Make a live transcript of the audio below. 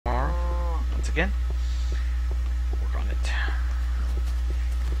again. Work on it.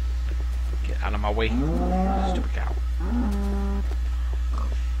 Get out of my way, stupid cow.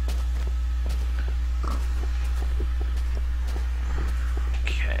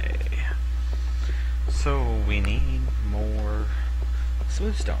 Okay. So we need more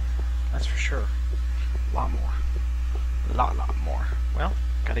smooth stone. That's for sure. A lot more. A lot more. Well,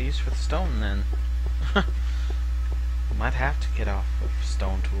 gotta use for the stone then. Might have to get off of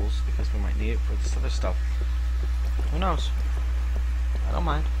stone tools because we might need it for this other stuff. Who knows? I don't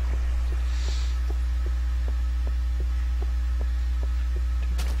mind.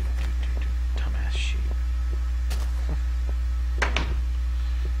 Dumbass sheep.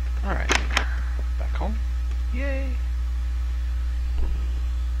 Alright. Back home. Yay!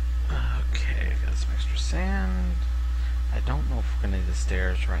 Okay, got some extra sand. I don't know if we're gonna need the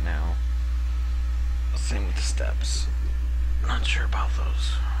stairs right now. Same with the steps. Not sure about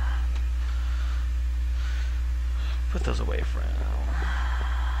those. Put those away for now.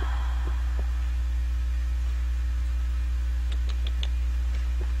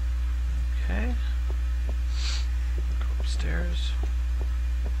 Okay. Go upstairs.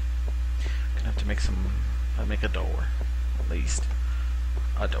 Gonna have to make make a door. At least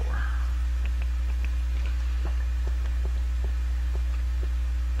a door.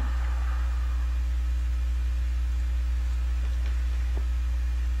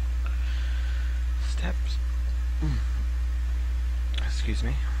 Steps. Excuse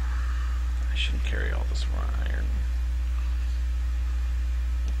me. I shouldn't carry all this iron.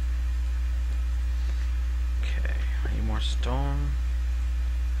 Okay, I need more stone.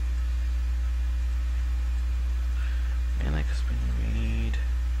 Mainly because we need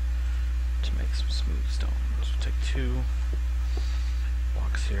to make some smooth stone. So we'll take 2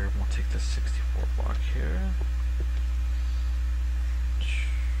 blocks here. We'll take this 64 block here.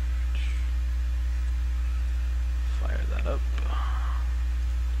 Fire that up.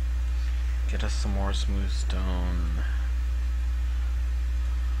 Get us some more smooth stone.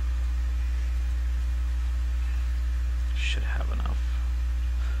 Should have enough.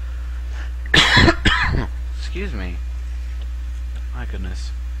 Excuse me. My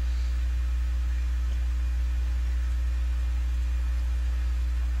goodness.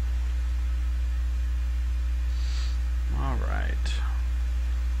 All right.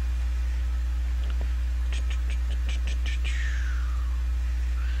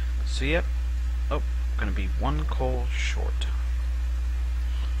 So yep. Oh, gonna be 1 coal short.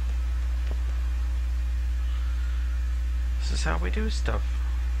 This is how we do stuff.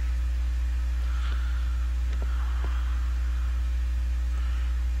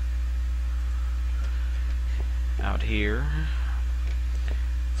 Out here,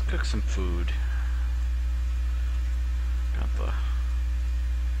 let's cook some food. Got the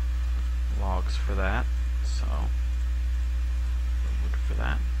logs for that, so the wood for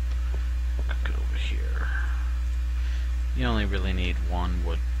that. Cook it over here. You only really need 1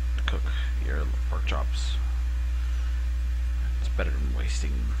 wood to cook your pork chops. It's better than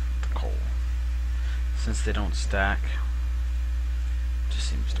wasting the coal. Since they don't stack, it just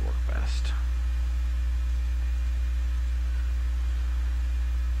seems to work best.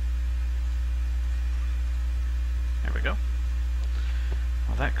 There we go.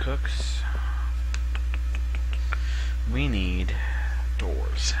 While that cooks, we need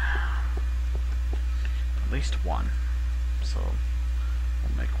doors. At least 1. So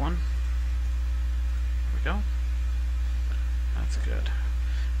we'll make 1. There we go. That's good.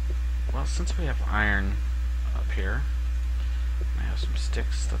 Well, since we have iron up here, I have some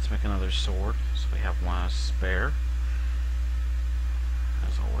sticks. Let's make another sword. So we have 1 spare.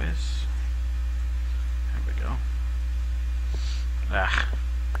 As always. There we go. Ah,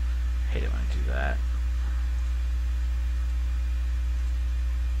 hate it when I do that.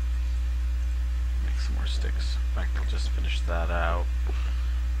 Make some more sticks. In fact, I'll just finish that out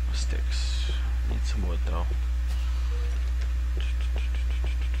with sticks. Need some wood though.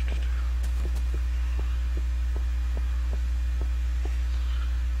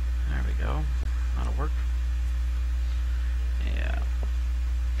 There we go. That'll work. Yeah.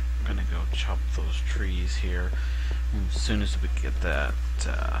 I'm gonna go chop those trees here. As soon as we get that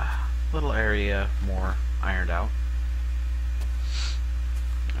little area more ironed out,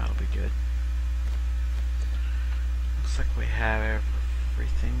 that'll be good. Looks like we have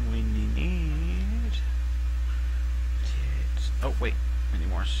everything we need. Oh wait, any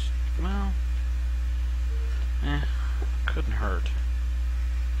more? Well, couldn't hurt.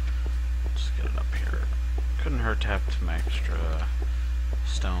 Just get it up here. Couldn't hurt to have some extra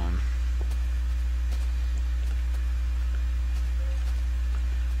stone.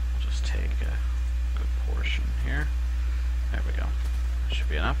 Take portion here. There we go. That should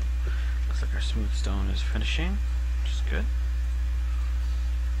be enough. Looks like our smooth stone is finishing, which is good.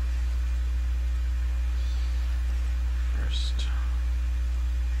 First.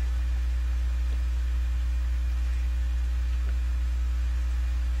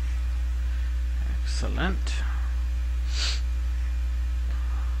 Excellent.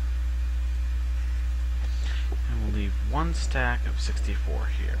 And we'll leave one stack of 64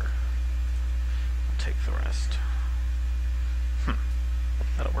 here. I'll take the rest.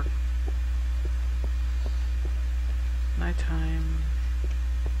 That'll work. Nighttime.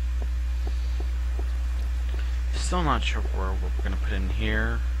 Still not sure where we're going to put in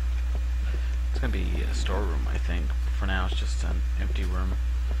here. It's going to be a storeroom, I think. For now, it's just an empty room.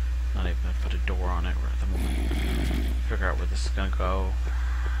 Not even going to put a door on it right at the moment. Figure out where this is going to go.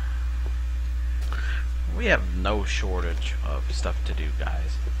 We have no shortage of stuff to do,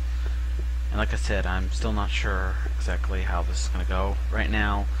 guys. And like I said, I'm still not sure exactly how this is going to go. Right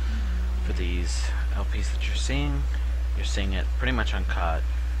now, for these LPs that you're seeing it pretty much uncut.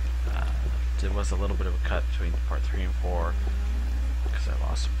 There was a little bit of a cut between part 3 and 4 because I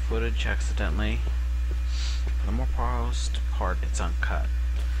lost some footage accidentally. For the more post part, it's uncut.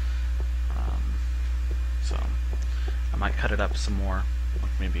 So I might cut it up some more.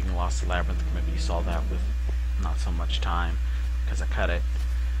 Like maybe you lost the labyrinth. Maybe you saw that with not so much time because I cut it.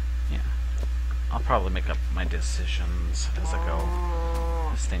 Yeah, I'll probably make up my decisions as I go.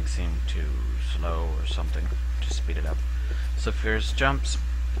 This thing seemed too slow or something. Just speed it up. So if there's jumps,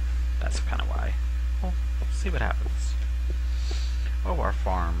 that's kind of why. Well, see what happens. Oh, our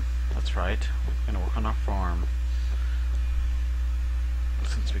farm. That's right. We're gonna work on our farm.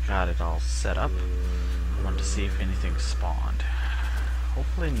 Since we got it all set up, I wanted to see if anything spawned.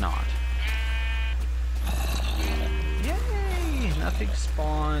 Hopefully not. Yay! Nothing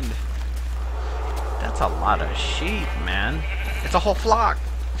spawned. That's a lot of sheep, man. It's a whole flock.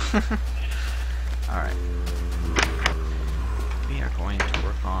 Alright. We are going to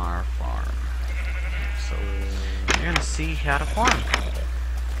work on our farm. So, you're going to see how to farm.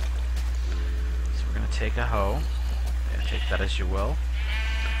 So we're going to take a hoe. Yeah, take that as you will.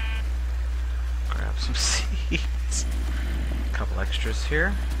 Grab some seeds. A couple extras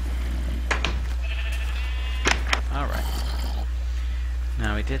here. Alright.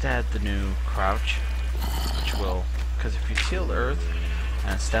 Now we did add the new crouch, which will, because if you seal the earth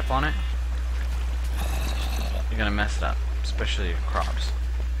and step on it, you're gonna mess it up, especially your crops.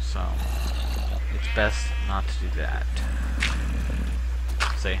 So it's best not to do that.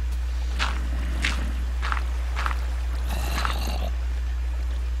 See?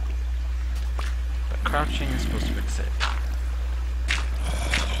 But crouching is supposed to fix it.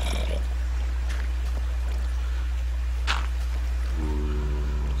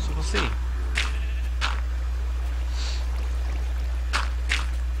 So we'll see.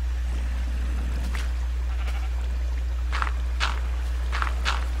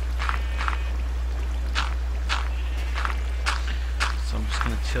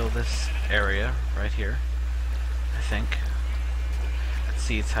 Till this area right here, I think.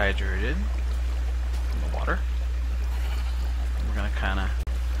 See, it's hydrated in the water. We're gonna kind of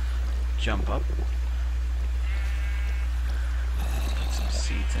jump up, put some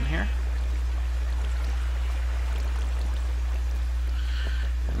seeds in here,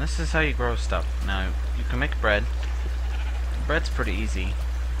 and this is how you grow stuff. Now you can make bread. Bread's pretty easy.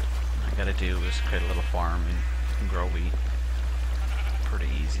 All I gotta do is create a little farm and you can grow wheat. Pretty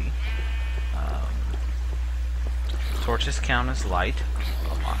easy. Torches count as light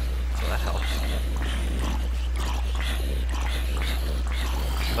a lot, so that helps.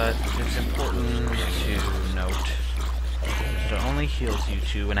 But it's important to note that it only heals you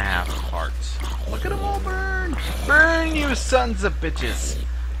 2.5 hearts. Look at them all burn! Burn, you sons of bitches!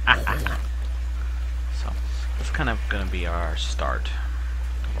 So, that's kind of going to be our start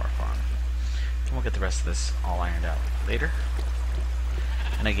of our farm. And we'll get the rest of this all ironed out later.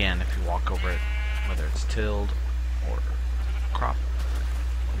 And again, if you walk over it, whether it's tilled or crop,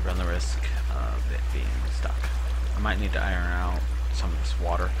 you run the risk of it being stuck. I might need to iron out some of this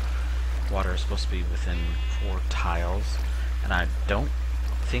water. Water is supposed to be within 4 tiles, and I don't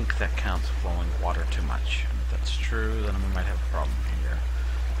think that counts flowing water too much. And if that's true, then we might have a problem here.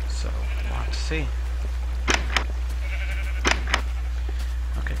 So, we'll have to see.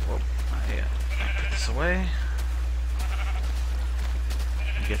 Okay, well, I put this away.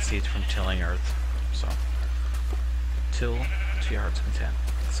 Get seeds from tilling earth. So, till 2 hearts content.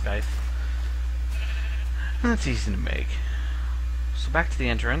 Scythe. And that's easy to make. So back to the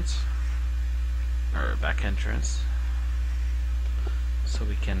entrance. Or back entrance. So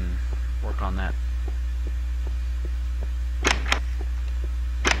we can work on that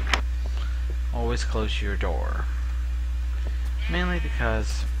always close your door. Mainly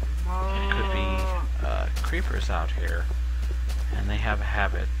because it could be creepers out here, and they have a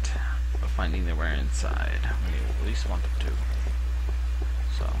habit of finding their way inside when you at least want them to.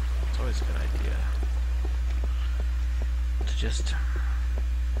 So, it's always a good idea to just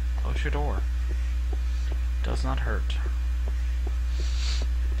close your door. It does not hurt.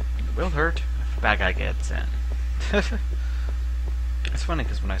 It will hurt if a bad guy gets in. It's funny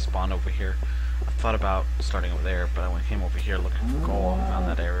because when I spawned over here, I thought about starting over there, but I came over here looking for gold, found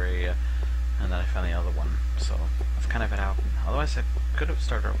that area, and then I found the other one. So that's kind of it happened. Otherwise, I could have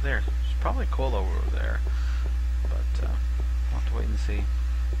started over there. It's probably cool over there, but we'll have to wait and see.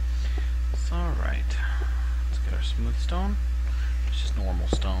 So, alright, let's get our smooth stone. It's just normal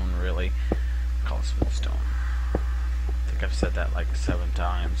stone, really. Call it smooth stone. I think I've said that like 7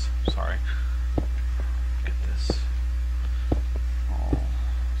 times. Sorry. Get this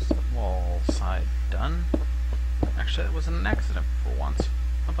wall side done. Actually, it wasn't an accident for once.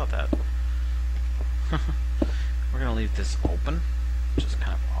 How about that? We're gonna leave this open, which is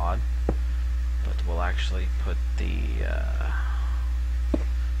kind of odd, but we'll actually put the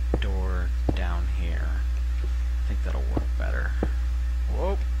door down here. I think that'll work better.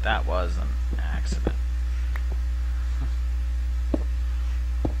 Whoa, that was an accident.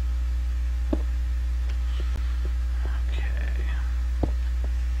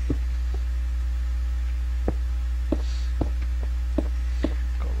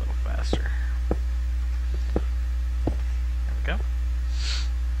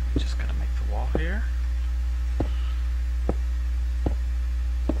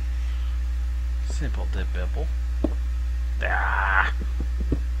 Simple dibble. Ah!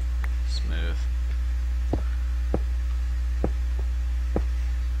 Smooth.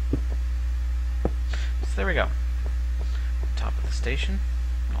 So there we go. Top of the station.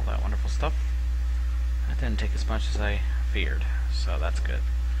 All that wonderful stuff. That didn't take as much as I feared, so that's good.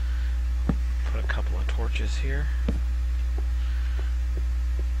 Put a couple of torches here.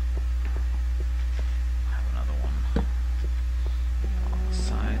 Have another one on the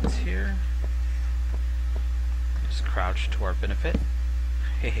sides here. Just crouch to our benefit.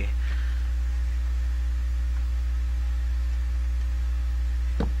 Hehe.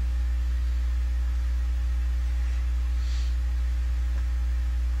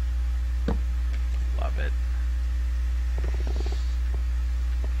 Love it.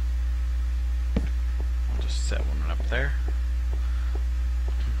 I'll just set one up there.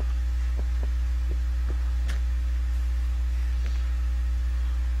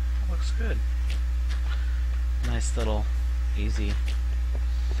 Looks good. Nice little easy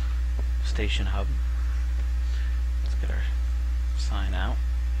station hub. Let's get our sign out.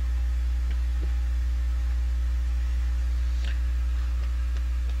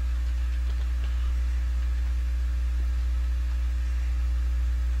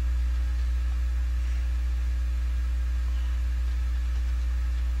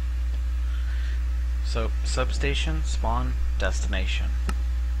 So, substation, spawn, destination,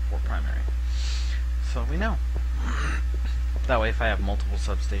 or primary. So we know. That way if I have multiple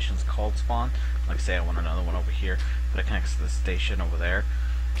substations called spawn, like say I want another one over here, but it connects to the station over there,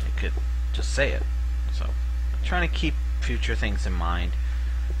 it could just say it. So, trying to keep future things in mind.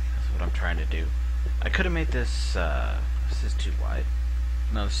 That's what I'm trying to do. I could have made this, this is too wide.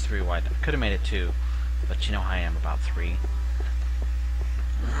 No, this is 3 wide. I could have made it 2, but you know how I am about 3.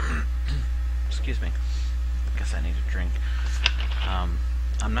 Excuse me. I guess I need a drink.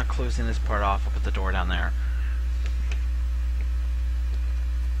 I'm not closing this part off. I'll put the door down there.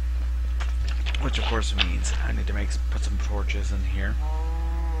 Which of course means I need to put some torches in here.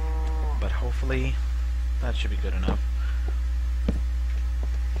 But hopefully that should be good enough.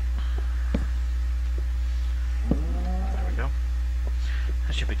 There we go.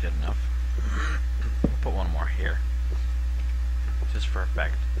 That should be good enough. We'll put one more here. Just for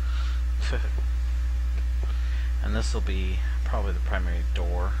effect. And this will be probably the primary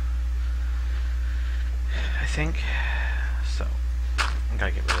door, I think. So, I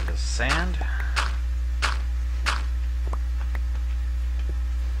gotta get rid of this sand. How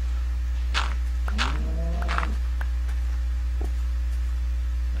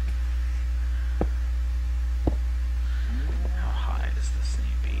high does this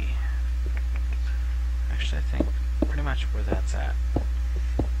need to be? Actually, I think pretty much where that's at.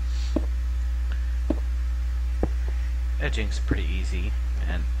 Edging's pretty easy,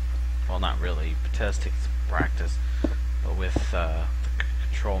 and well, not really. It does take some practice, but with the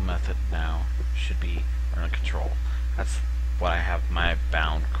control method now, should be or not control. That's what I have my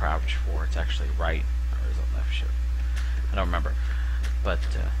bound crouch for. It's actually right, or is it left shift? I don't remember, but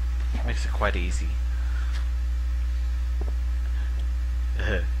Makes it quite easy.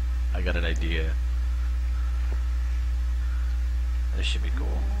 I got an idea. This should be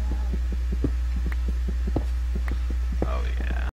cool. Oh yeah.